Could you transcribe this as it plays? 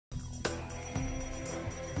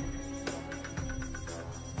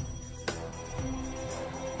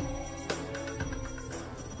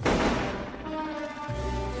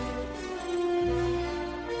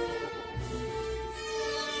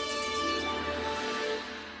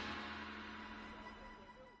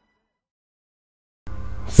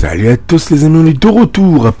Salut à tous les amis, on est de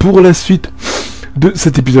retour pour la suite de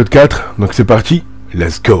cet épisode 4. Donc c'est parti,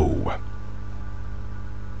 let's go.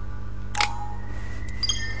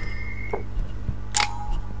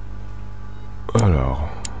 Alors...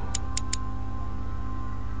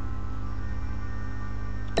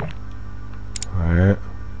 Ouais.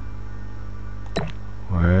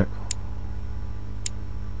 Ouais.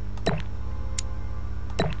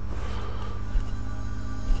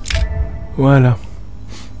 Voilà.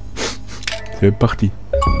 C'est parti.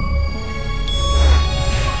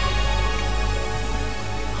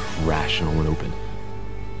 Rational and open.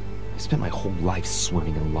 I spent my whole life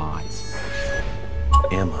swimming in lies.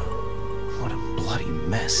 Emma, what a bloody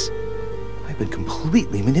mess. I've been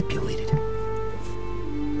completely manipulated.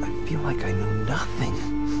 I feel like I know nothing.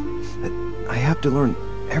 That I have to learn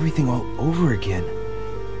everything all over again.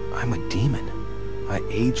 I'm a demon. I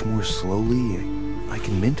age more slowly. I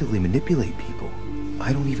can mentally manipulate people.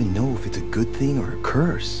 I don't even know if it's a good thing or a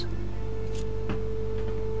curse.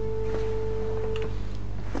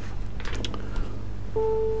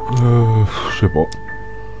 Je sais pas.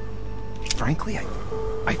 Frankly,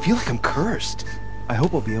 I feel like I'm cursed. I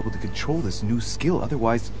hope I'll be able to control this new skill,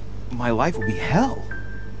 otherwise my life will be hell.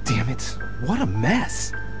 Damn it, what a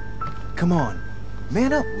mess. Come on,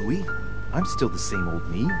 man up, Louis. I'm still the same old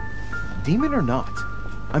me. Demon or not,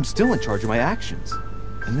 I'm still in charge of my actions.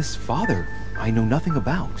 And this father, I know nothing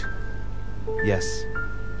about. Yes,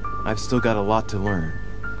 I've still got a lot to learn.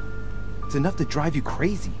 It's enough to drive you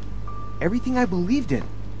crazy. Everything I believed in,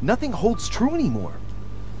 nothing holds true anymore.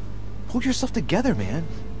 Pull yourself together, man.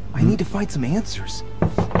 I need to find some answers.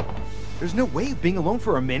 There's no way of being alone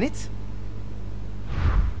for a minute.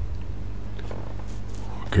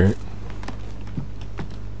 Ok.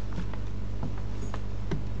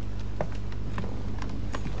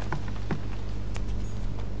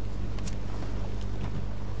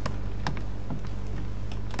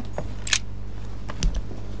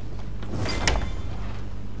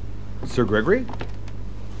 Sir Gregory?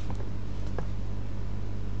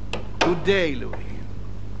 Good day, Louis.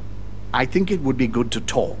 I think it would be good to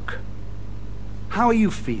talk. How are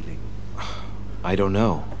you feeling? I don't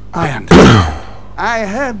know. I understand. I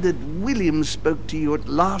heard that William spoke to you at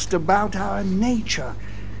last about our nature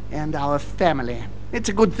and our family. It's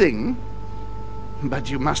a good thing, but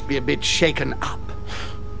you must be a bit shaken up.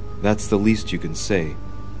 That's the least you can say.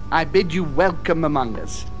 I bid you welcome among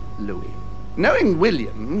us, Louis. Knowing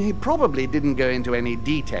William, he probably didn't go into any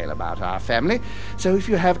detail about our family, so if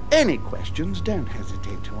you have any questions, don't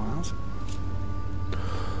hesitate to ask.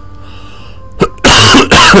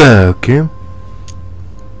 Ok.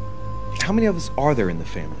 How many of us are there in the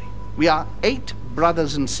family? We are 8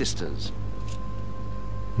 brothers and sisters.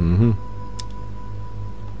 What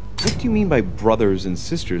do you mean by brothers and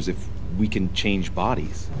sisters if we can change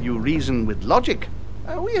bodies? You reason with logic.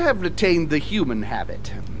 We have retained the human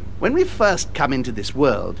habit. When we first come into this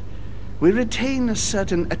world, we retain a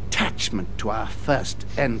certain attachment to our first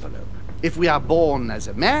envelope. If we are born as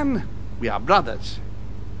a man, we are brothers.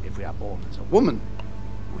 If we are born as a woman,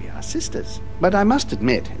 we are sisters. But I must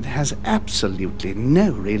admit, it has absolutely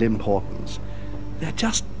no real importance. They're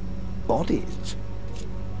just bodies.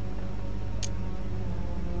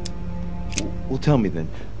 Well, tell me then,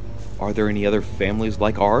 are there any other families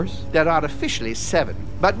like ours? There are officially 7,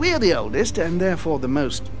 but we're the oldest and therefore the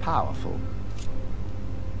most powerful.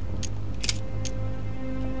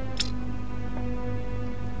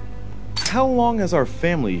 How long has our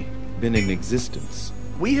family been in existence?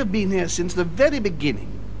 We have been here since the very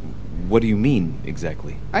beginning. What do you mean,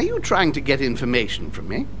 exactly? Are you trying to get information from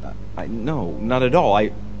me? No, not at all.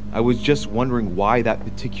 I was just wondering why that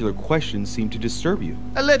particular question seemed to disturb you.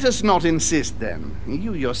 Let us not insist, then.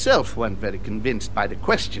 You yourself weren't very convinced by the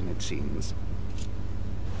question, it seems.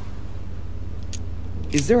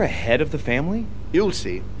 Is there a head of the family? You'll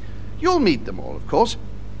see. You'll meet them all, of course,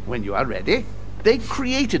 when you are ready. They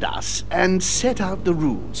created us and set out the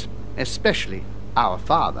rules, especially our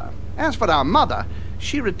father. As for our mother,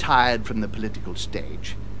 she retired from the political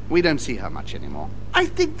stage. We don't see her much anymore. I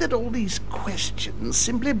think that all these questions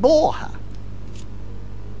simply bore her.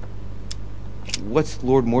 What's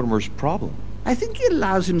Lord Mortimer's problem? I think he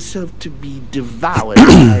allows himself to be devoured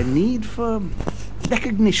by a need for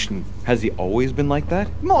recognition. Has he always been like that?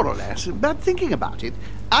 More or less, but thinking about it,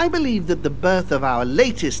 I believe that the birth of our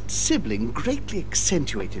latest sibling greatly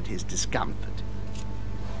accentuated his discomfort.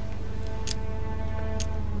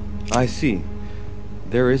 I see.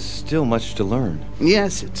 There is still much to learn.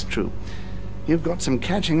 Yes, it's true. You've got some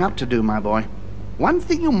catching up to do, my boy. One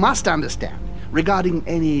thing you must understand, regarding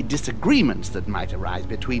any disagreements that might arise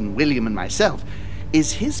between William and myself,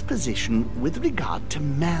 is his position with regard to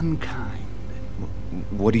mankind.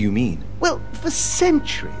 What do you mean? Well, for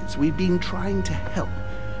centuries we've been trying to help,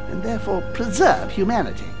 and therefore preserve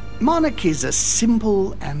humanity. Monarchies are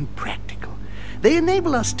simple and practical. They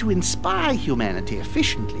enable us to inspire humanity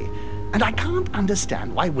efficiently, and I can't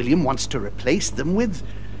understand why William wants to replace them with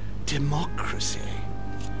democracy.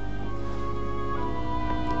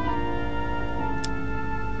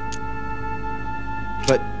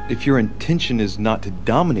 But if your intention is not to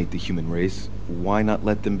dominate the human race, why not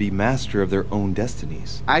let them be master of their own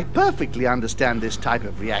destinies? I perfectly understand this type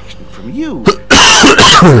of reaction from you,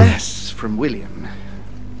 less from William.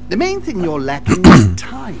 The main thing you're lacking is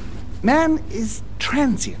time. Man is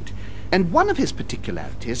transient, and one of his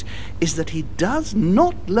particularities is that he does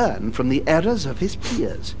not learn from the errors of his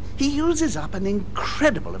peers. He uses up an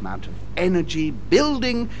incredible amount of energy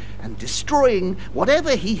building and destroying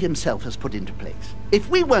whatever he himself has put into place. If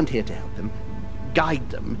we weren't here to help them, guide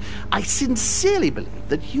them, I sincerely believe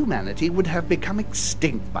that humanity would have become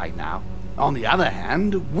extinct by now. On the other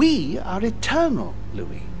hand, we are eternal,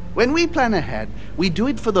 Louis. When we plan ahead, we do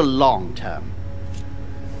it for the long term.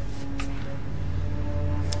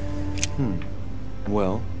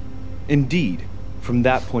 Well, indeed, from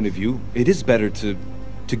that point of view, it is better to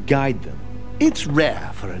guide them. It's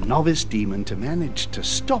rare for a novice demon to manage to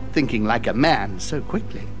stop thinking like a man so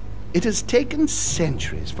quickly. It has taken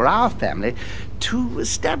centuries for our family to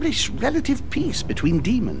establish relative peace between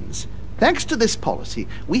demons. Thanks to this policy,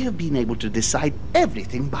 we have been able to decide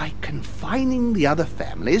everything by confining the other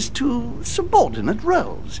families to subordinate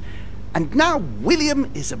roles. And now William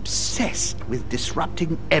is obsessed with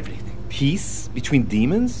disrupting everything. Peace between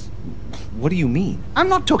demons? What do you mean? I'm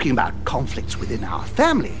not talking about conflicts within our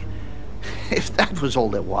family. If that was all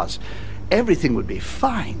there was, everything would be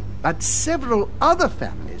fine. But several other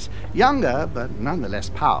families, younger but nonetheless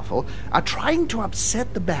powerful, are trying to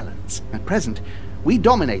upset the balance. At present, we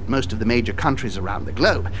dominate most of the major countries around the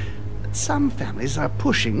globe. But some families are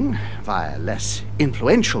pushing, via less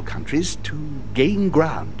influential countries, to gain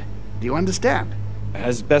ground. Do you understand?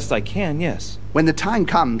 As best I can, yes. When the time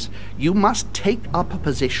comes, you must take up a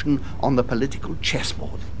position on the political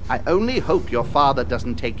chessboard. I only hope your father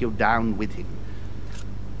doesn't take you down with him.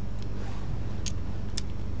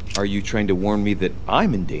 Are you trying to warn me that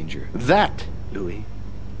I'm in danger? That, Louis,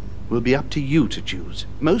 will be up to you to choose.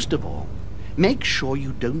 Most of all, make sure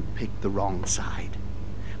you don't pick the wrong side.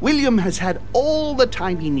 William has had all the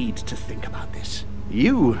time he needs to think about this.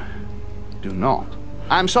 You do not.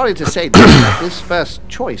 I'm sorry to say that this first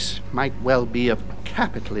choice might well be of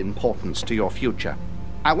capital importance to your future.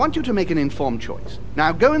 I want you to make an informed choice.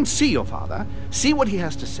 Now go and see your father, see what he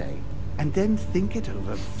has to say, and then think it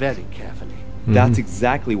over very carefully. That's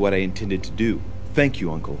exactly what I intended to do. Thank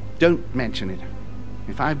you, Uncle. Don't mention it.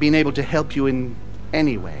 If I've been able to help you in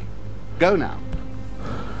any way, go now.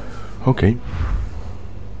 Ok.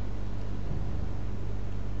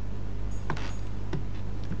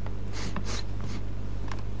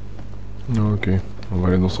 Ok, on va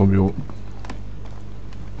aller dans son bureau.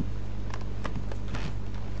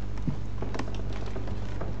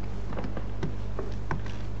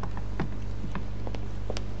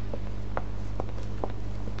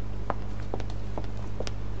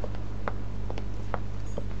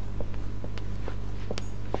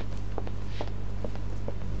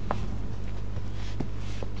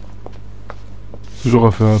 Toujours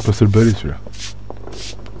à faire passer le balai celui-là.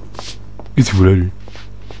 Qu'est-ce qu'il voulait lui?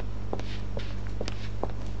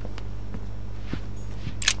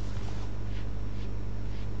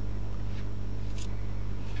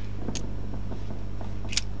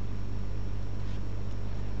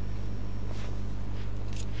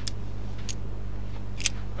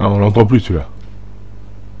 Ah, on l'entend plus celui-là.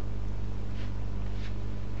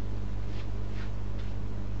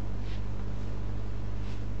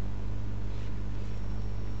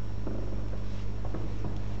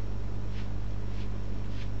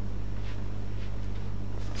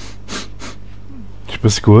 Je sais pas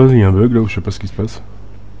c'est quoi, il y a un bug là où je sais pas ce qui se passe.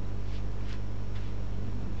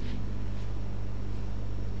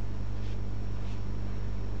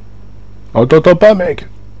 On t'entend pas mec.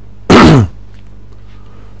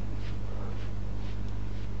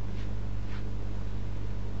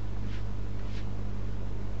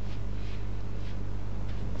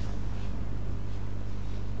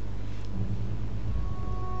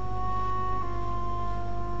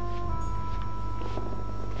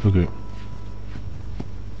 Ok.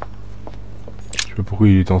 Je sais pas pourquoi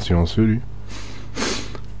il est en silencieux lui.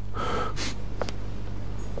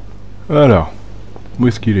 Alors, où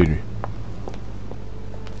est-ce qu'il est lui?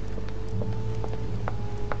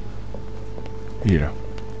 Il est là.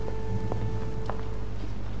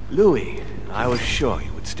 Louis, I was sure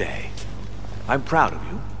you would stay. I'm proud of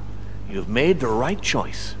you. You've made the right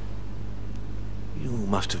choice. You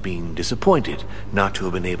must have been disappointed not to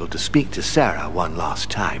have been able to speak to Sarah one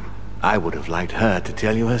last time. I would have liked her to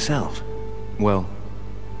tell you herself. Well,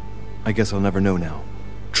 I guess I'll never know now.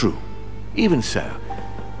 True. Even so,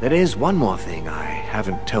 there is one more thing I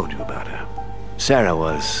haven't told you about her. Sarah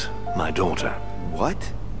was my daughter.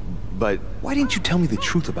 What? But why didn't you tell me the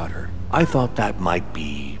truth about her? I thought that might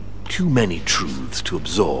be too many truths to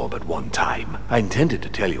absorb at one time. I intended to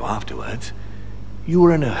tell you afterwards. You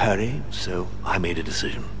were in a hurry, so I made a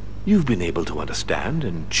decision. You've been able to understand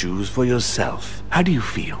and choose for yourself. How do you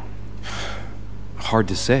feel? Hard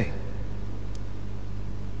to say.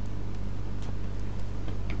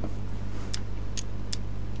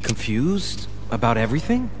 Confused about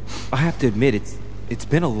everything? I have to admit, it's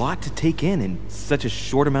been a lot to take in such a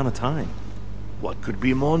short amount of time. What could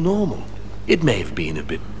be more normal? It may have been a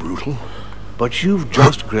bit brutal, but you've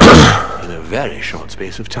just grown in a very short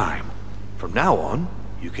space of time. From now on,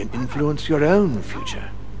 you can influence your own future.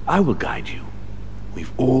 I will guide you.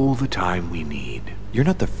 We've all the time we need. You're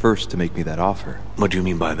not the first to make me that offer. What do you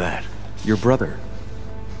mean by that? Your brother,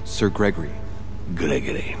 Sir Gregory.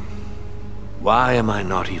 Gregory. Why am I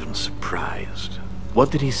not even surprised? What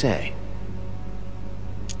did he say?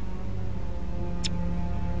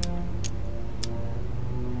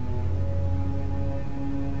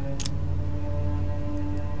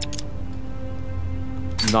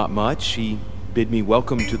 Not much. He bid me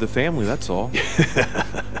welcome to the family, that's all.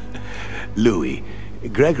 Louis,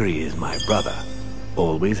 Gregory is my brother.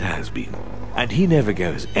 Always has been. And he never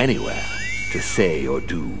goes anywhere to say or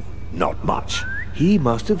do not much. He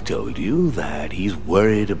must have told you that he's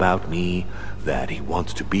worried about me, that he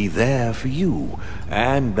wants to be there for you,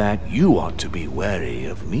 and that you ought to be wary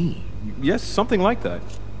of me. Yes, something like that.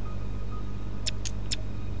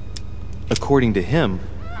 According to him,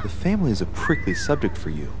 the family is a prickly subject for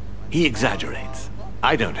you. He exaggerates.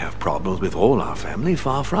 I don't have problems with all our family,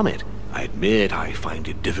 far from it. I admit I find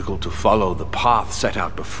it difficult to follow the path set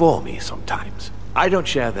out before me sometimes. I don't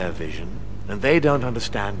share their vision, and they don't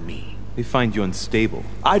understand me. They find you unstable.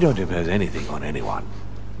 I don't impose anything on anyone.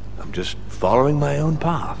 I'm just following my own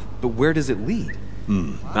path. But where does it lead?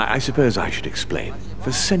 I suppose I should explain.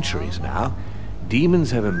 For centuries now,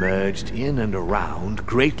 demons have emerged in and around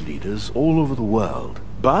great leaders all over the world.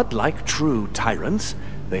 But like true tyrants,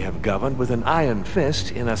 they have governed with an iron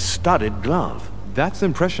fist in a studded glove. That's the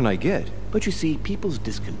impression I get. But you see, people's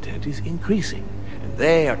discontent is increasing, and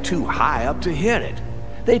they are too high up to hear it.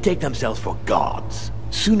 They take themselves for gods.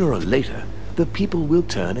 Sooner or later, the people will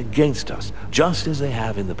turn against us, just as they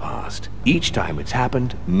have in the past. Each time it's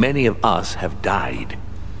happened, many of us have died.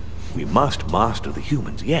 We must master the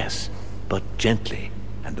humans, yes, but gently.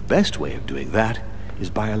 And the best way of doing that is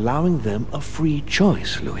by allowing them a free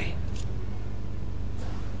choice, Louis.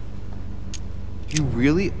 You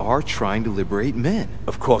really are trying to liberate men.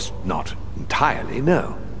 Of course, not entirely,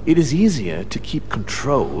 no. It is easier to keep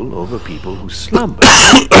control over people who slumber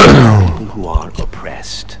than people who are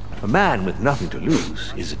oppressed. A man with nothing to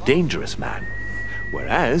lose is a dangerous man.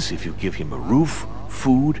 Whereas, if you give him a roof,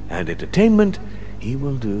 food, and entertainment, he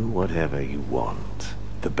will do whatever you want.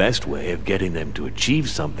 The best way of getting them to achieve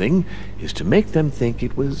something is to make them think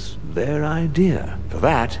it was their idea. For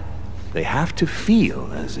that, they have to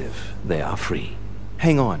feel as if they are free.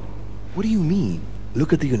 Hang on. What do you mean?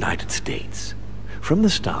 Look at the United States. From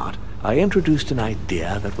the start, I introduced an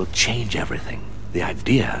idea that will change everything. The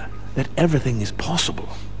idea that everything is possible.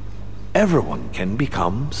 Everyone can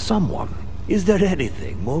become someone. Is there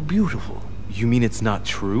anything more beautiful? You mean it's not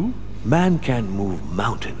true? Man can move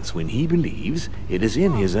mountains when he believes it is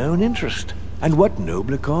in his own interest. And what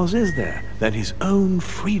nobler cause is there than his own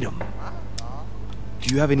freedom?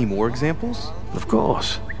 Do you have any more examples? Of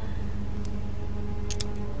course.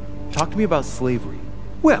 Talk to me about slavery.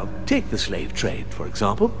 Well, take the slave trade, for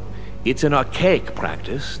example. It's an archaic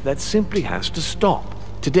practice that simply has to stop.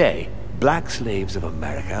 Today, black slaves of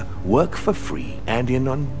America work for free and in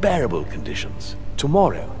unbearable conditions.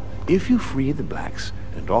 Tomorrow, if you free the blacks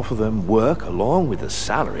and offer them work along with a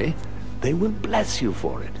salary, they will bless you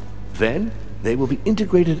for it. Then, they will be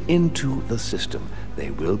integrated into the system.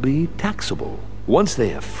 They will be taxable. Once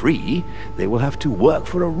they are free, they will have to work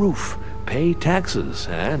for a roof, pay taxes,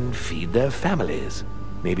 and feed their families.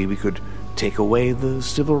 Maybe we could take away the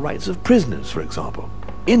civil rights of prisoners, for example.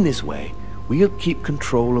 In this way, we'll keep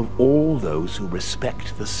control of all those who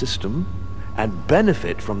respect the system and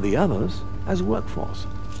benefit from the others as workforce.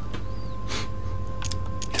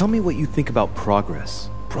 Tell me what you think about progress.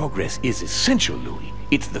 Progress is essential, Louis.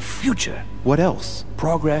 It's the future. What else?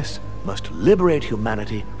 Progress must liberate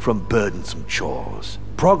humanity from burdensome chores.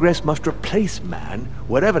 Progress must replace man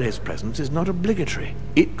wherever his presence is not obligatory.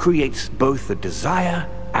 It creates both the desire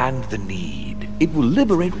and the need. It will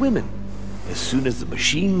liberate women as soon as the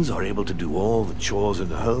machines are able to do all the chores in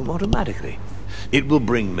the home automatically. It will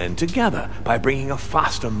bring men together by bringing a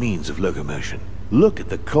faster means of locomotion. Look at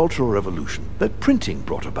the cultural revolution that printing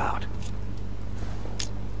brought about.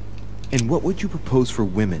 And what would you propose for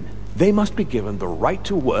women? They must be given the right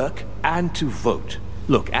to work and to vote.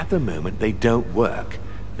 Look, at the moment they don't work.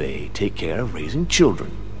 They take care of raising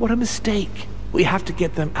children. What a mistake. We have to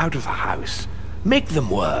get them out of the house. Make them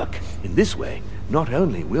work. In this way, not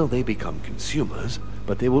only will they become consumers,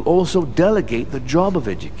 but they will also delegate the job of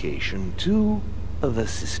education to the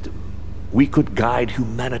system. We could guide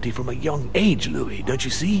humanity from a young age, Louis, don't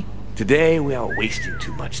you see? Today we are wasting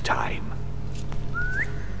too much time.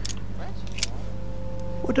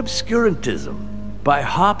 What obscurantism! By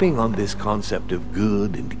harping on this concept of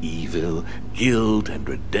good and evil, guilt and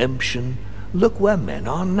redemption, look where men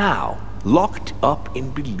are now, locked up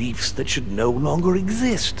in beliefs that should no longer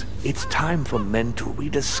exist. It's time for men to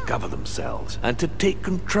rediscover themselves and to take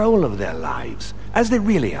control of their lives, as they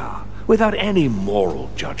really are, without any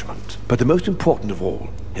moral judgment. But the most important of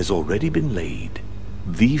all has already been laid.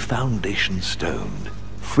 The foundation stone.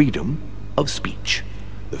 Freedom of speech.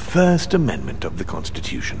 The First Amendment of the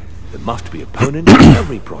Constitution. There must be opponents in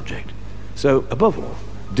every project. So, above all,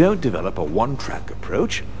 don't develop a one-track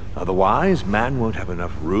approach. Otherwise, man won't have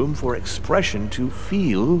enough room for expression to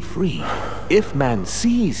feel free. If man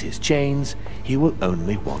sees his chains, he will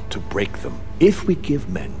only want to break them. If we give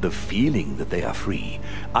men the feeling that they are free,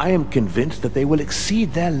 I am convinced that they will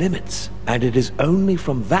exceed their limits. And it is only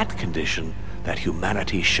from that condition that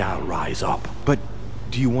humanity shall rise up. But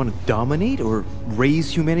do you want to dominate or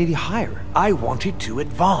raise humanity higher? I want it to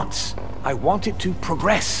advance. I want it to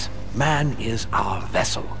progress. Man is our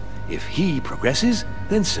vessel. If he progresses,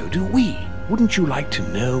 then so do we. Wouldn't you like to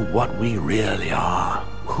know what we really are?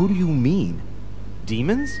 Who do you mean?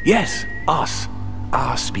 Demons? Yes, us.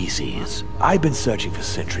 Our species. I've been searching for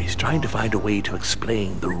centuries, trying to find a way to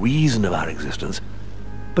explain the reason of our existence.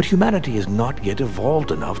 But humanity has not yet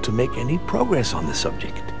evolved enough to make any progress on the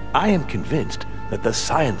subject. I am convinced that the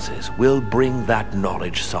sciences will bring that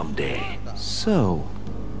knowledge someday. So,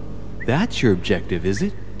 that's your objective, is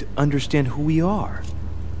it? To understand who we are.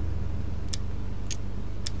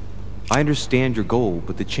 I understand your goal,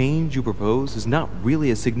 but the change you propose is not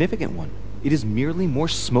really a significant one. It is merely more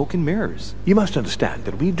smoke and mirrors. You must understand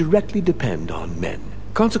that we directly depend on men.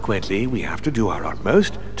 Consequently, we have to do our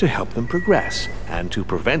utmost to help them progress, and to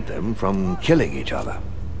prevent them from killing each other.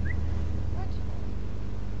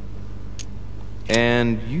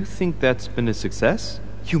 And you think that's been a success?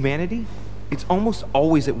 Humanity? It's almost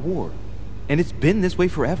always at war. And it's been this way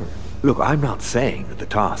forever. Look, I'm not saying that the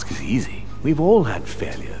task is easy. We've all had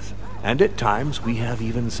failures. And at times we have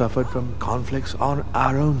even suffered from conflicts on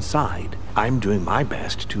our own side. I'm doing my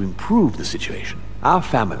best to improve the situation. Our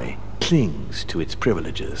family clings to its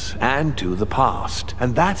privileges and to the past.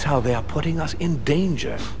 And that's how they are putting us in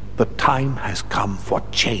danger. The time has come for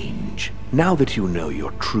change. Now that you know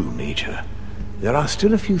your true nature, there are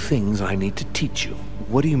still a few things I need to teach you.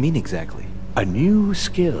 What do you mean exactly? A new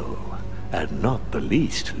skill, and not the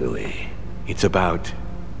least, Louis. It's about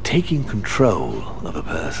taking control of a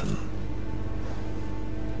person.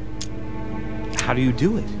 How do you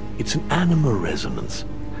do it? It's an animal resonance.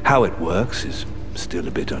 How it works is still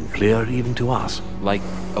a bit unclear even to us. Like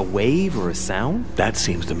a wave or a sound? That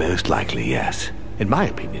seems the most likely, yes. In my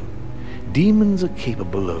opinion, demons are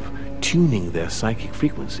capable of tuning their psychic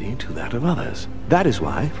frequency to that of others. That is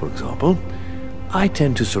why, for example, I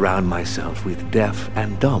tend to surround myself with deaf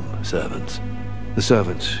and dumb servants. The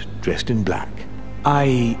servants dressed in black.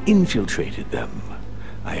 I infiltrated them.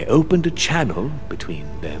 I opened a channel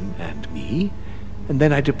between them and me, and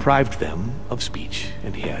then I deprived them of speech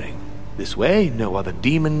and hearing. This way, no other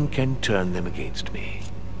demon can turn them against me.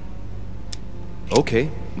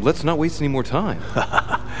 Okay, let's not waste any more time.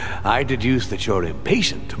 I deduce that you're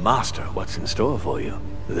impatient to master what's in store for you.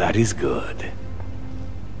 That is good.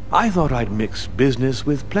 I thought I'd mix business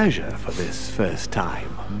with pleasure for this first time.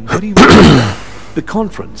 What do you mean? The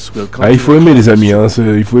conference will Ah, il faut aimer les amis, hein,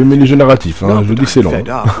 il faut aimer les jeux narratifs, hein, je vous dis que c'est long.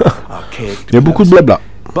 Il y a beaucoup de blabla.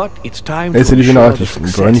 Et c'est les jeux narratifs, on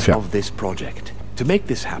ne peut rien y faire. To make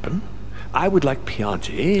this happen, I would like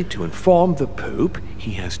Piaget to inform the Pope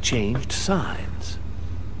he has changed sides.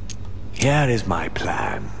 Here is my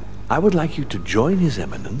plan. I would like you to join His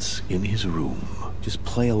Eminence in his room. Just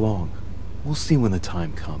play along. We'll see when the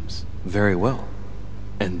time comes. Very well.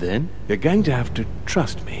 And then? You're going to have to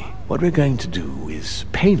trust me. What we're going to do is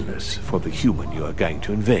painless for the human you are going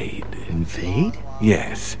to invade. Invade?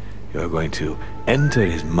 Yes. You're going to enter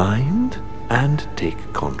his mind and take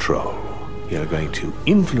control. You're going to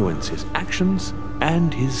influence his actions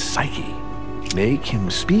and his psyche. Make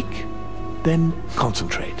him speak, then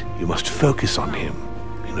concentrate. You must focus on him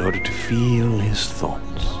in order to feel his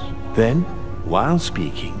thoughts. Then, while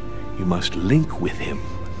speaking, you must link with him.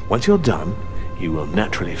 Once you're done, you will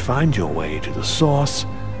naturally find your way to the source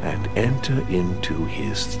and enter into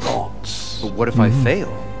his thoughts. But what if I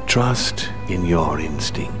fail? Trust in your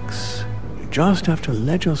instincts. You just have to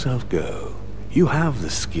let yourself go. You have the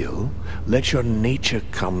skill. Let your nature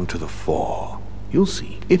come to the fore. You'll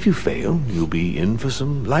see. If you fail, you'll be in for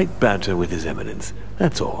some light banter with His Eminence.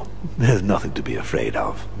 That's all. There's nothing to be afraid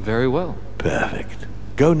of. Very well. Perfect.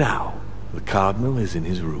 Go now. The Cardinal is in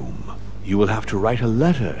his room. You will have to write a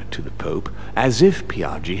letter to the Pope as if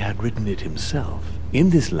Piaggi had written it himself.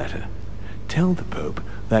 In this letter, tell the Pope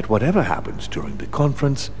that whatever happens during the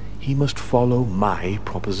conference, he must follow my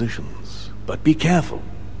propositions. But be careful.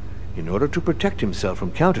 In order to protect himself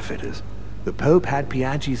from counterfeiters, the Pope had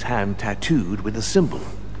Piaggi's hand tattooed with a symbol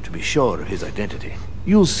to be sure of his identity.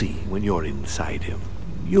 You'll see when you're inside him.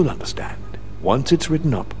 You'll understand. Once it's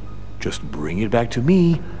written up, just bring it back to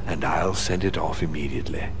me, and I'll send it off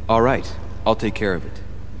immediately. All right. I'll take care of it.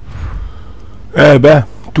 Eh ben,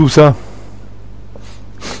 tout ça.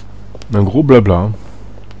 Un gros blabla. Hein.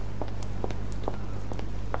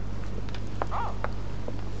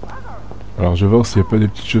 Alors je vais voir s'il n'y a pas des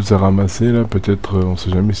petites choses à ramasser là. Peut-être, on sait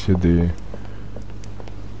jamais s'il y a des...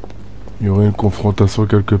 Il y aurait une confrontation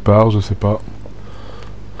quelque part, je sais pas.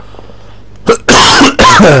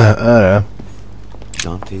 Voilà.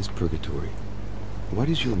 Dante's Purgatory. Why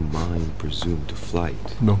does your mind presume to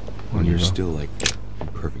flight Non, when you're still like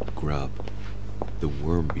perfect grub? The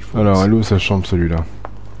worm before. Alors, elle est où sa chambre celui-là?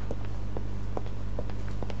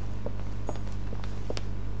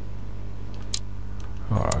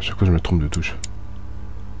 Voilà, à chaque fois je me trompe de touche.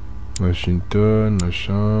 Washington,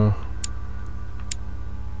 machin.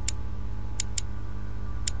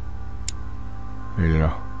 Il est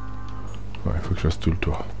là. Ouais, il faut que je fasse tout le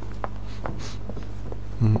tour.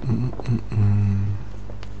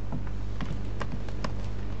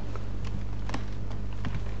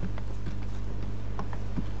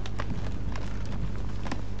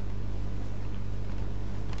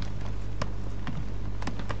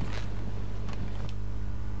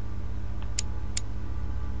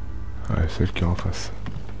 Ouais, celle qui est en face.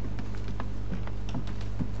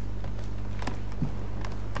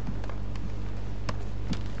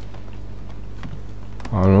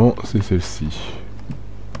 Ah non, c'est celle-ci.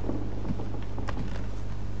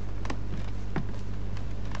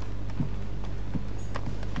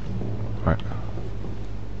 Ouais.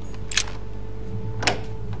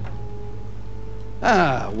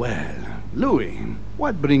 Ah, well, Louis,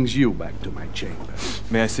 what brings you back to my chamber?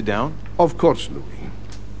 May I sit down? Of course, Louis.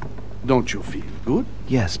 Don't you feel good?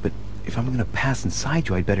 Yes, but if I'm gonna pass inside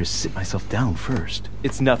you, I'd better sit myself down first.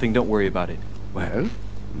 It's nothing, don't worry about it. Well,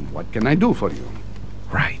 what can I do for you?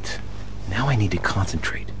 Right. Now I need to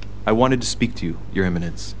concentrate. I wanted to speak to you, Your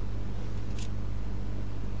Eminence.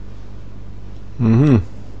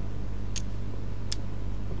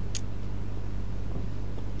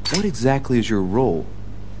 What exactly is your role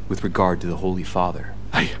with regard to the Holy Father?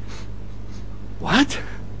 What?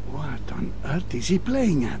 What on earth is he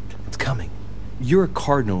playing at? It's coming. You're a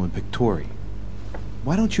cardinal in Pictori.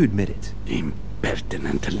 Why don't you admit it?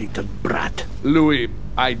 Impertinent little brat. Louis,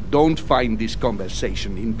 I don't find this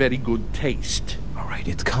conversation in very good taste. All right,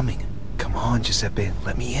 it's coming. Come on, Giuseppe,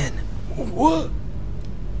 let me in. What?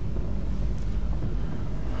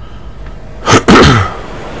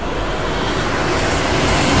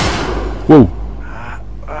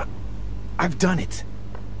 Wow. I've done it.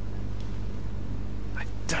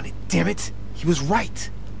 I've done it, damn it. He was right.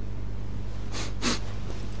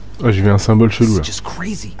 Ah, j'ai vu un symbole chelou là. It's just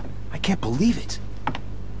crazy. I can't believe it.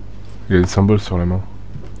 Il y a des symboles sur la main.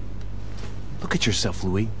 Look at yourself,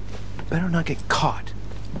 Louis. Better not get caught.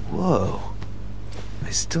 Whoa.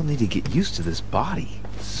 I still need to get used to this body.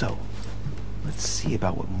 So, let's see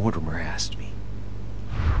about what Mortimer asked me.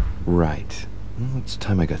 Right. Well, it's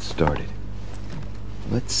time I got started.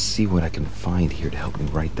 Let's see what I can find here to help me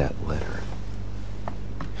write that letter.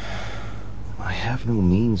 I have no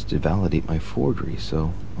means to validate my forgery,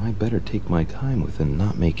 so I better take my time with it and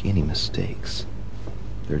not make any mistakes.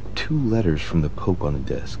 There are 2 letters from the Pope on the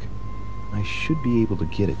desk. I should be able to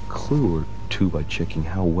get a clue or 2 by checking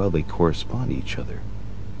how well they correspond to each other.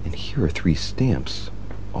 And here are 3 stamps.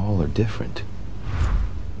 All are different.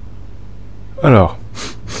 Alors,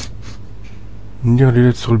 Lire les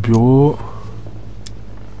lettres sur le bureau.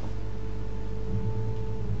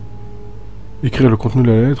 Écrire le contenu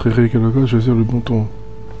de la lettre et réécrire le code, choisir le bon ton.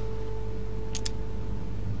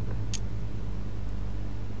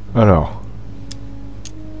 Alors.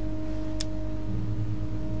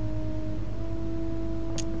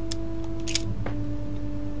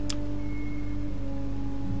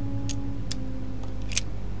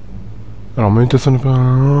 Alors, manutention de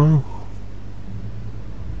pain.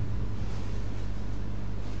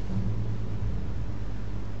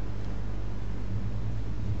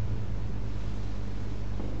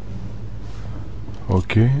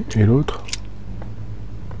 Ok, et l'autre?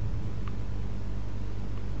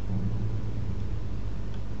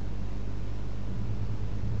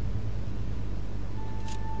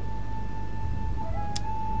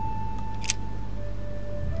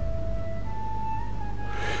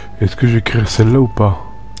 Est-ce que je vais écrire celle-là ou pas?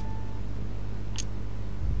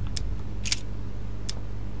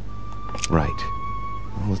 Right.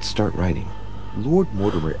 Well, let's start writing. Lord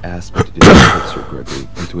Mortimer asked me to discuss Sir Gregory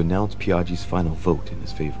and to announce Piaggi's final vote in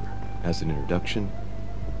his favor. As an introduction,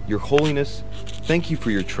 Your Holiness, thank you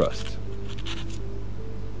for your trust.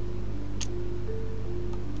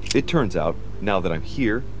 It turns out, now that I'm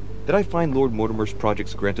here, that I find Lord Mortimer's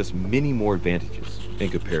projects grant us many more advantages in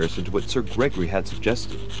comparison to what Sir Gregory had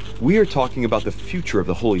suggested. We are talking about the future of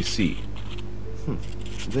the Holy See.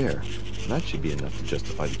 There. That should be enough to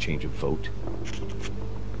justify the change of vote.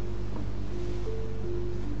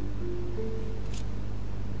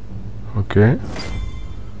 Ok.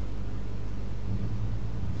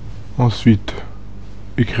 Ensuite,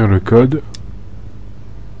 écrire le code.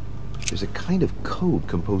 There's a kind of code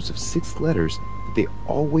composed of 6 letters that they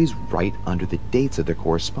always write under the dates of their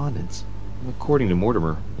correspondence. According to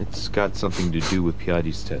Mortimer, it's got something to do with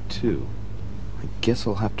Piaggi's tattoo. I guess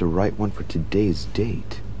I'll have to write one for today's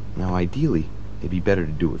date. Now, ideally, it'd be better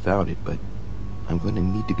to do without it, but I'm going to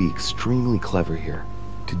need to be extremely clever here.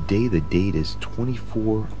 Today the date is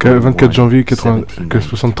 24 janvier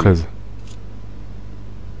 73.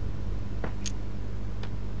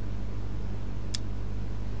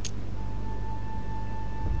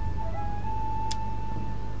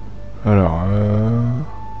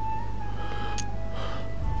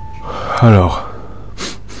 Alors,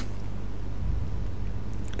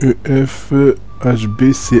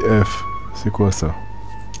 XboxSeries, c'est quoi ça?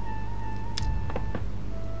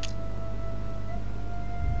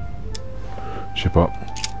 Je sais pas.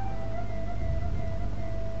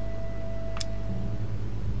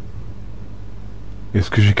 Est-ce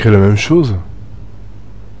que j'écris la même chose?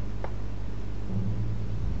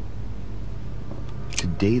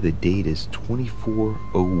 Today the date is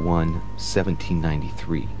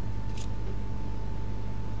 24/01/1793.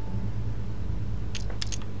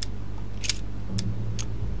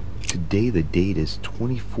 Today the date is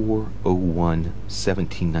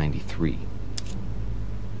 24/01/1793.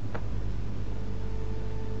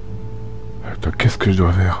 Attends, qu'est-ce que je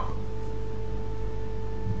dois faire?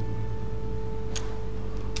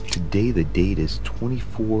 Today the date is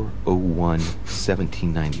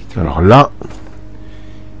 24/01/1793. Alors là,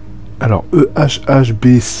 alors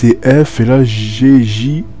EHHBCF et là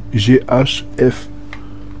GJGHF.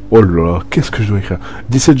 Oh là là, qu'est-ce que je dois écrire?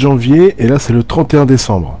 17 janvier et là c'est le 31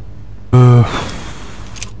 décembre.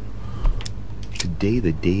 Today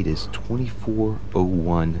the date is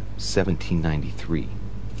 24/01/1793.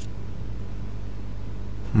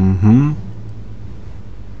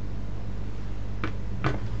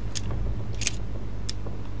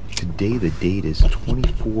 Today the date is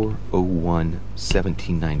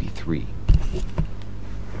 24/01/1793.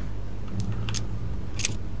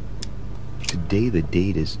 Today the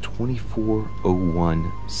date is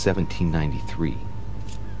 24/01/1793.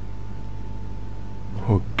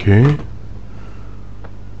 Ok.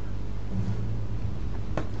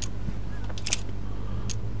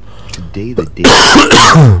 Today the date is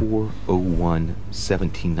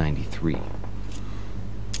 24/01/1793.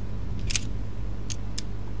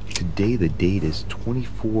 Today the date is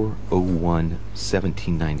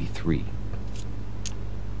 24/01/1793.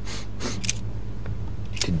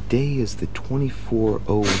 Today is the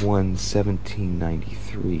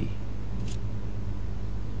 24/01/1793.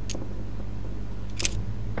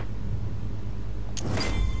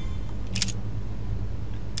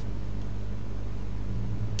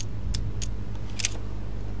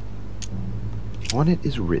 On it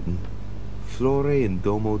is written, Flore in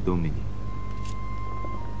Domo Domini.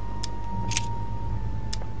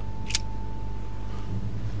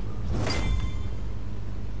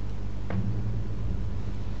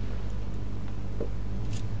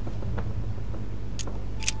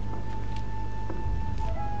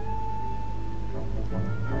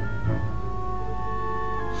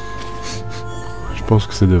 pense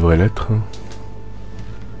que ça devrait l'être.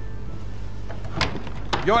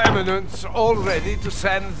 Your Eminence, all ready to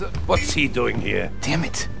send... What's he doing here? Damn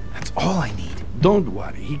it. That's all I need. Don't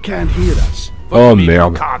worry, he can't hear us. Oh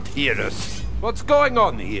merde. Can't hear us. What's going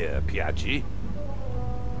on here, Piaggi?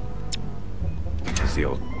 The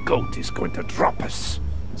old goat is going to drop us.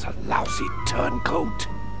 The lousy turncoat.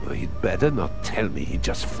 Well, he'd better not tell me he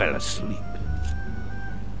just fell asleep.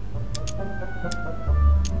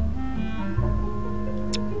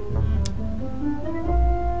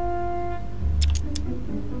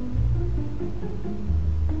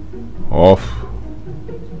 Off.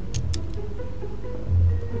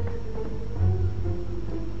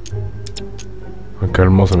 Un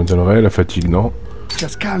calmant, ça m'étonnerait. La fatigue, non.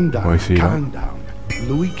 Just calm down, On va essayer, calm down.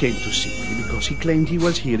 Louis came to see me because he claimed he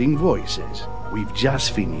was hearing voices. We've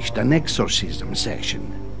just finished an exorcism session.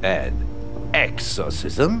 An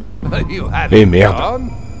exorcism? You had Eh it merde.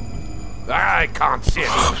 done? I can't see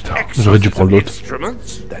any J'aurais dû prendre l'autre.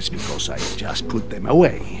 instruments. That's because I just put them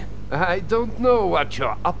away. I don't know what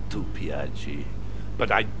you're up to, Piaggi, but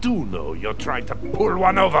I do know you're trying to pull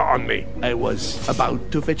one over on me. I was about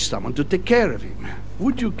to fetch someone to take care of him.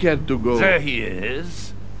 Would you care to go? There he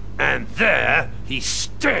is, and there he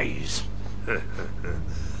stays.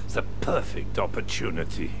 The perfect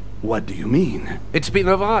opportunity. What do you mean? It's been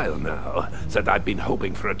a while now that I've been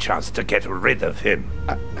hoping for a chance to get rid of him.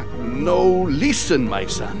 No, listen, my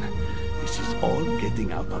son. This is all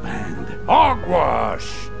getting out of hand.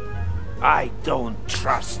 Hogwash! I don't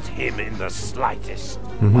trust him in the slightest.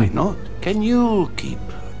 Why not? Can you keep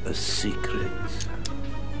a secret?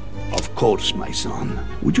 Of course, my son.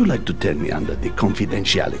 Would you like to tell me under the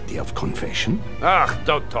confidentiality of confession? Ah,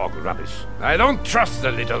 don't talk rubbish. I don't trust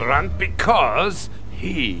the little runt because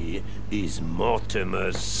he is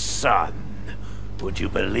Mortimer's son. Would you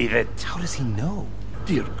believe it? How does he know?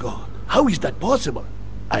 Dear God, how is that possible?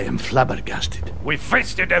 I am flabbergasted. We've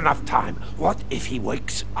wasted enough time. What if he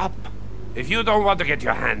wakes up? If you don't want to get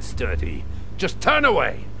your hands dirty, just turn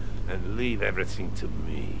away and leave everything to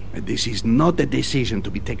me. This is not a decision to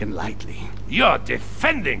be taken lightly. You're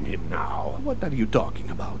defending him now. What are you talking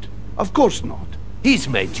about? Of course not. He's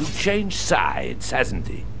made you change sides, hasn't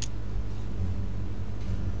he?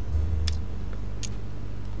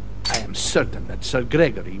 I am certain that Sir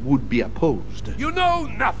Gregory would be opposed. You know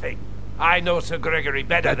nothing. I know Sir Gregory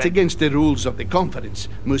better That's than... against the rules of the conference,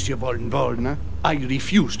 Monsieur von Volna. I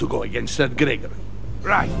refuse to go against Sir Gregory.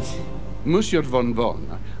 Right. Monsieur von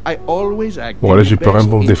Volna, I always act Bon, là, in j'ai the plus rien best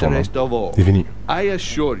pour me défendre. interest of all. C'est fini. I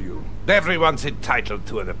assure you, Everyone's entitled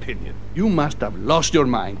to an opinion. you must have lost your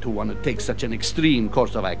mind to want to take such an extreme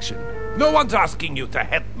course of action. No one's asking you to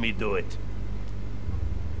help me do it.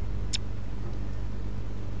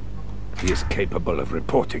 He is capable of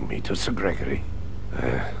reporting me to Sir Gregory.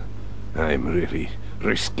 I'm really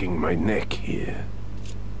risking my neck here.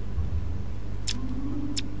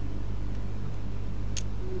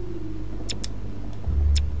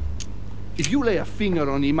 If you lay a finger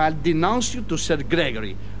on him, I'll denounce you to Sir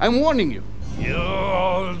Gregory. I'm warning you. You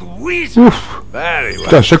old weasel! Ouf. Very well.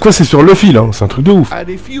 Putain, à chaque fois c'est sur le fil, hein. C'est un truc de ouf. I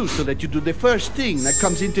refuse to let you do the first thing that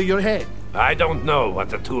comes into your head. I don't know what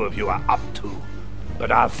the two of you are up to,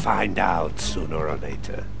 but I'll find out sooner or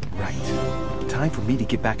later. Right. Time for me to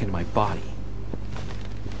get back into my body.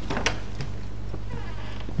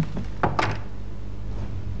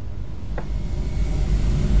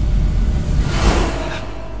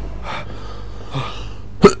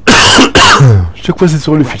 Chaque fois c'est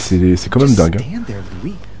sur le fil, c'est quand même Just dingue. Hein. stand there,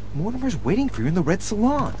 Louis. Mortimer's waiting for you in the red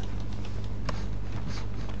salon.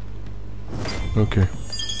 Ok.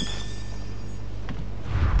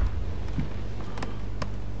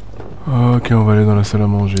 Ok, on va aller dans la salle à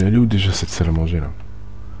manger. Elle est où déjà cette salle à manger là?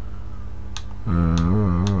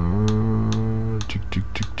 Tic tic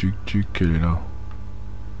tic tic tic, elle est là.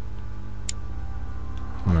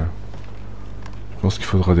 Ouais. Je pense qu'il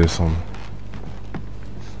faudra descendre.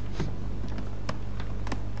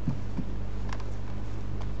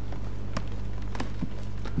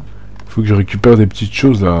 Faut que je récupère des petites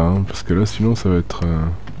choses là, hein, parce que là sinon ça va être...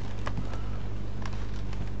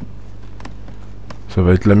 Ça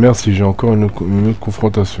va être la merde si j'ai encore une autre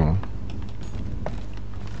confrontation.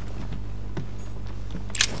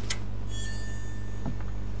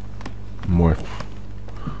 Ouais.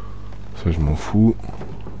 Ça je m'en fous.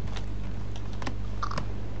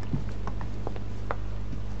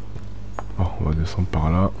 Oh, on va descendre par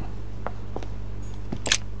là.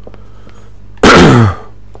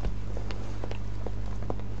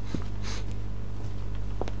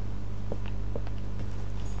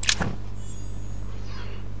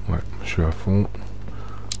 Ouais, je suis à fond.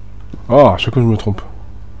 Oh, à chaque fois je me trompe.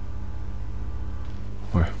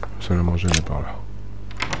 salle à manger, elle est par là.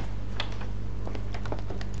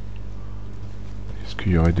 Est-ce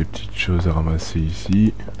qu'il y aurait des petites choses à ramasser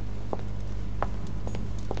ici?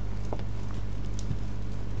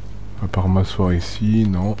 À part m'asseoir ici,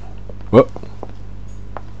 non. Oh!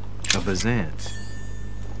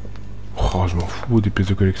 Oh, je m'en fous des pièces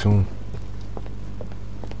de collection.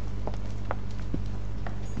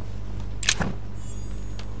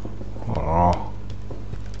 Voilà.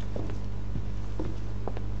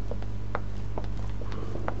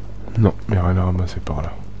 Non, il n'y a rien à ramasser par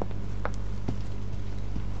là.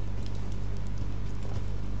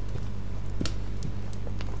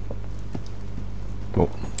 Bon,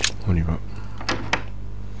 on y va.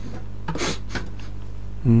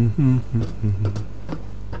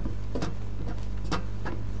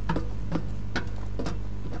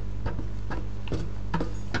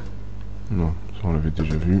 Non, ça on l'avait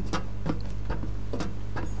déjà vu.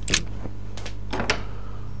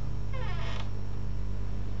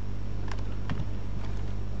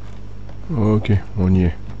 Ok, on y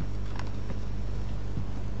est.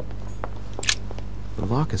 The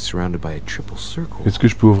lock is surrounded by a triple circle. Est-ce que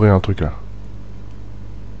je peux ouvrir un truc là?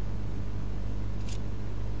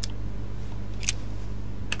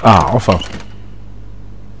 Ah, enfin.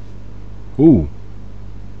 Oh.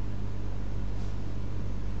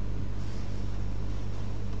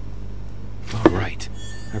 All right,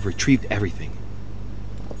 I've retrieved everything.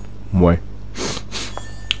 Ouais.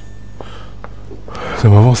 Ça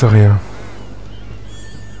m'avance à rien.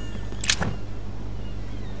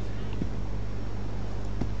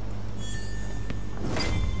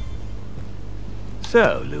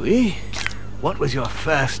 So, Louis, what was your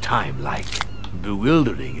first time like?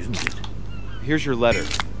 Bewildering, isn't it? Here's your letter.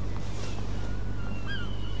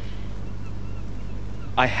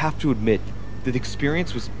 I have to admit, the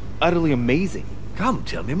experience was utterly amazing. Come,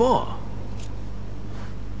 tell me more.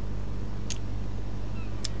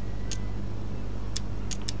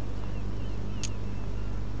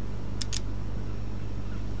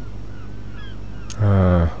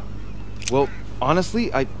 Well, honestly,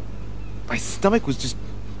 my stomach was just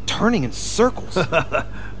turning in circles.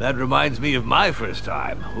 That reminds me of my first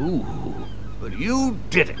time. Ooh, but you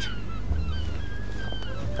did it.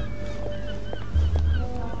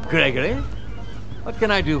 Gregory, what can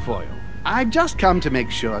I do for you? I've just come to make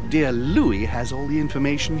sure dear Louis has all the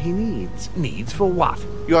information he needs. Needs for what?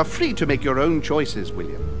 You are free to make your own choices,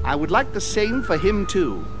 William. I would like the same for him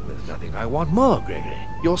too. There's nothing I want more, Gregory.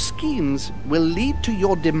 Your schemes will lead to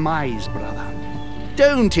your demise, brother.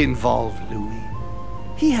 Don't involve Louis.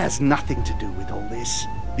 He has nothing to do with all this.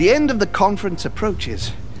 The end of the conference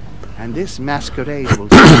approaches, and this masquerade will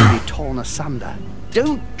soon be torn asunder.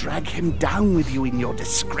 Don't drag him down with you in your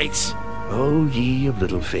disgrace. Oh, ye of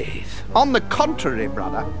little faith. On the contrary,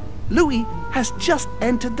 brother, Louis has just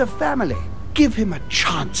entered the family. Give him a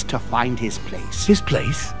chance to find his place. His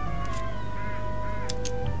place?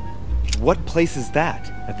 What place is that?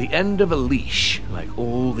 At the end of a leash, like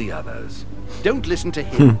all the others. Don't listen to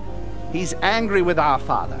him. He's angry with our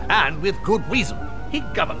father. And with good reason. He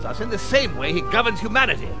governs us in the same way he governs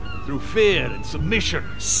humanity. Through fear and submission.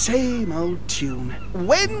 Same old tune.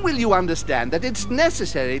 When will you understand that it's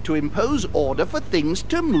necessary to impose order for things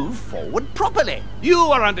to move forward properly? You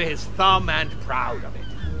are under his thumb and proud of it.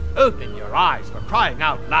 Open your eyes, for crying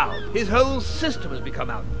out loud. His whole system has become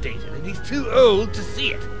outdated, and he's too old to see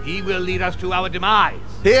it. He will lead us to our demise.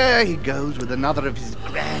 Here he goes with another of his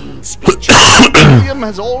grand speeches. William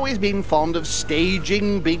has always been fond of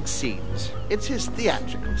staging big scenes. It's his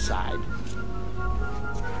theatrical side.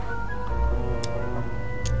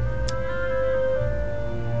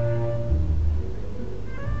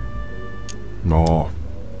 No.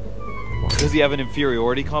 Does he have an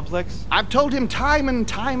inferiority complex? I've told him time and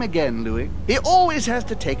time again, Louis. He always has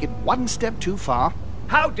to take it one step too far.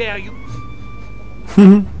 How dare you?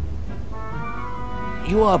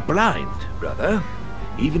 You are blind, brother.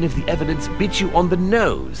 Even if the evidence bit you on the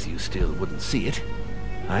nose, you still wouldn't see it.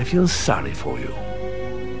 I feel sorry for you.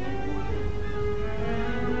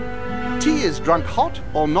 Tea is drunk hot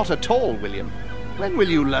or not at all, William. When will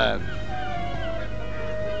you learn?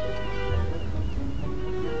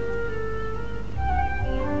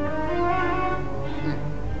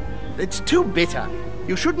 It's too bitter.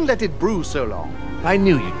 You shouldn't let it brew so long. I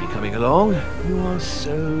knew you'd be coming along. You are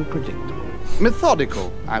so predictable.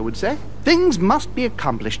 Methodical, I would say. Things must be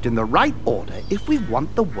accomplished in the right order if we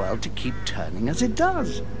want the world to keep turning as it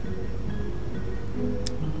does.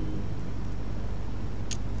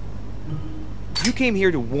 You came here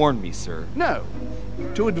to warn me, sir. No,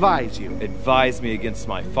 to advise you. Advise me against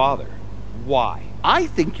my father. Why? I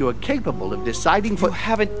think you are capable of deciding for... You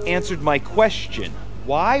haven't answered my question.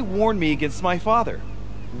 Why warn me against my father?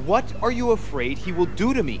 What are you afraid he will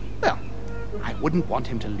do to me? Well, I wouldn't want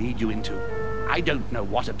him to lead you into... I don't know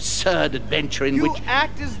what absurd adventure in which... You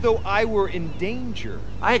act as though I were in danger.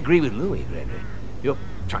 I agree with Louis, Gregory. You're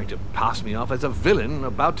trying to pass me off as a villain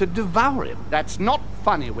about to devour him. That's not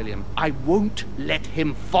funny, William. I won't let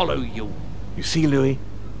him follow you. You see, Louis,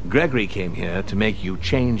 Gregory came here to make you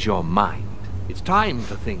change your mind. It's time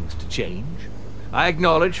for things to change. I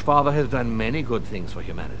acknowledge Father has done many good things for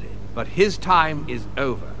humanity, but his time is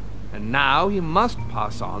over, and now he must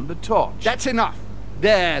pass on the torch. That's enough.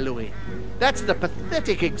 There, Louis. That's the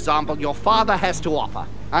pathetic example your father has to offer.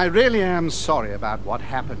 I really am sorry about what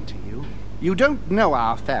happened to you. You don't know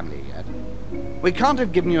our family yet. We can't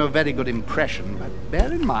have given you a very good impression, but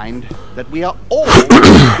bear in mind that we are all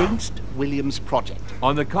against William's project.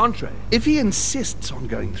 On the contrary. If he insists on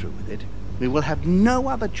going through with it, we will have no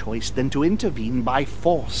other choice than to intervene by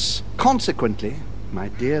force. Consequently, my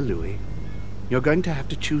dear Louis, you're going to have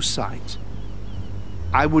to choose sides.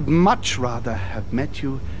 I would much rather have met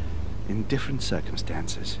you in different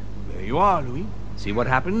circumstances. There you are, Louis. See what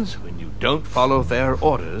happens when you don't follow their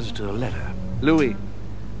orders to the letter. Louis,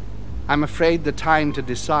 I'm afraid the time to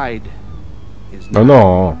decide is now. Ah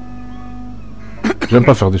non. J'aime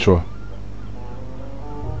pas faire des choix.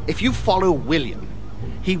 If you follow William,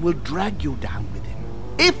 he will drag you down with him.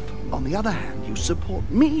 If, on the other hand, you support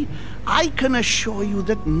me, I can assure you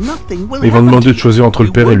that nothing will Ils vont demander de choisir entre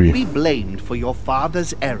le père et lui. You won't be blamed for your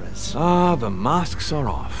father's errors. Ah, the masks are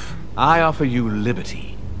off. I offer you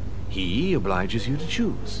liberty. He obliges you to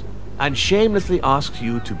choose, and shamelessly asks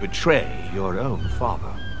you to betray your own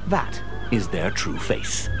father. That is their true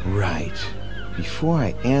face. Right. Before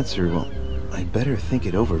I answer, well, I'd better think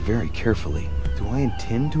it over very carefully. Do I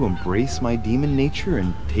intend to embrace my demon nature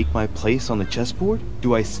and take my place on the chessboard?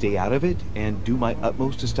 Do I stay out of it and do my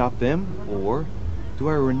utmost to stop them? Or do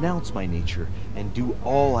I renounce my nature and do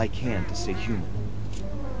all I can to stay human?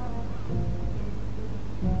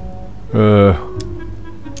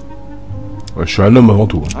 Ouais, je suis un homme avant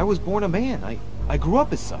tout. I was born a man. I grew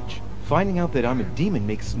up as such. Finding out that I'm a demon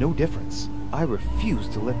makes no difference. I refuse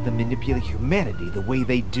to let them manipulate humanity the way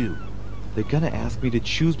they do. They're gonna ask me to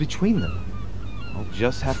choose between them. I'll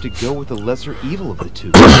just have to go with the lesser evil of the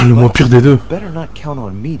two. Le moins pire des deux. Better not count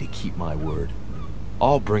on me to keep my word.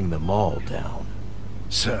 I'll bring them all down.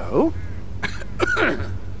 So?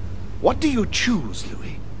 What do you choose,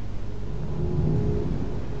 Louis?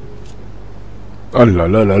 Oh là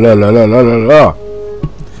là là là là là là là là.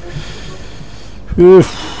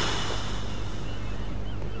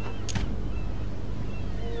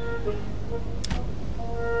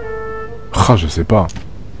 Ah, je sais pas.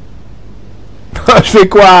 Je fais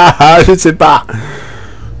quoi? Je sais pas.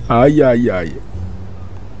 Aïe aïe aïe.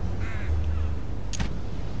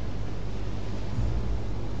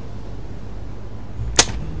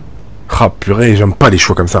 Ah purée, j'aime pas les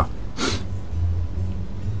choix comme ça.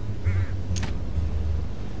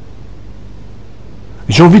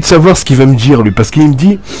 J'ai envie de savoir ce qu'il va me dire, lui, parce qu'il me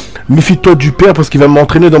dit « Méfie-toi du père parce qu'il va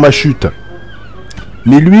m'entraîner dans ma chute. »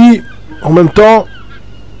 Mais lui, en même temps...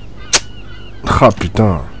 Ah,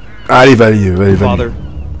 putain. Allez, va-y. Father,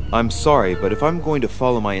 I'm sorry, but if I'm going to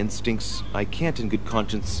follow my instincts, I can't in good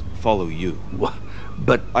conscience follow you.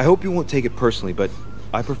 But I hope you won't take it personally, but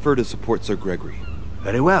I prefer to support Sir Gregory.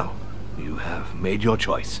 very well. You have made your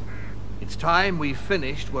choice. It's time we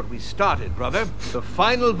finished what we started, brother. The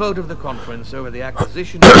final vote of the conference over the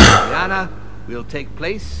acquisition of Indiana will take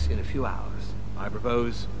place in a few hours. I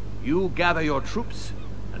propose you gather your troops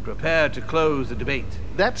and prepare to close the debate.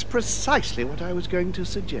 That's precisely what I was going to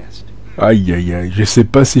suggest. Aïe aïe aïe, je sais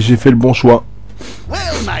pas si j'ai fait le bon choix.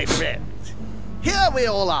 Well, my friends, here we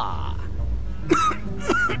all are.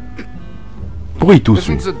 Pourquoi il tousse?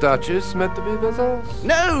 Isn't the Duchess meant to be with us?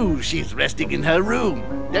 No, she's resting in her room.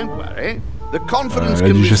 Don't worry. The conference La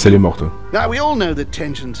can duchesse, elle est morte. Now, we all know that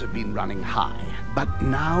tensions have been running high, but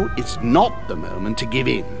now it's not the moment to give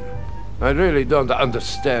in. I really don't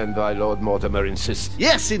understand why Lord Mortimer insists.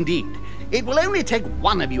 Yes, indeed. It will only take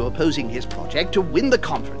one of you opposing his project to win the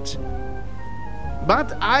conference.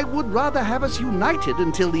 But I would rather have us united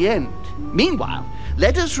until the end. Meanwhile,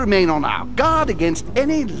 let us remain on our guard against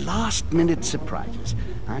any last-minute surprises.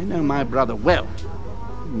 I know my brother well.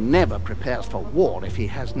 He never prepares for war if he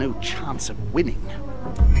has no chance of winning.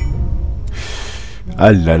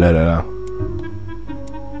 Ah là là là là.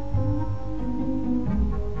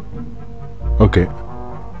 Ok.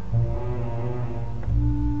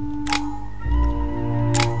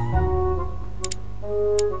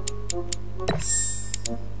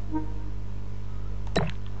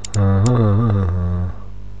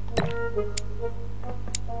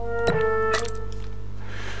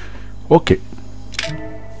 Ok.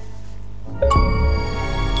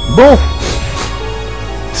 Bon,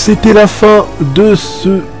 c'était la fin de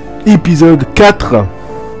ce épisode 4.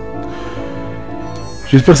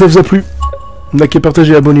 J'espère que ça vous a plu. Likez,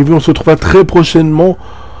 partagez, abonnez-vous. On se retrouvera très prochainement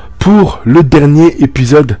pour le dernier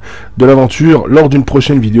épisode de l'aventure lors d'une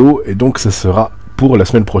prochaine vidéo. Et donc ça sera pour la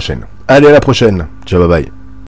semaine prochaine. Allez, à la prochaine. Ciao, bye bye.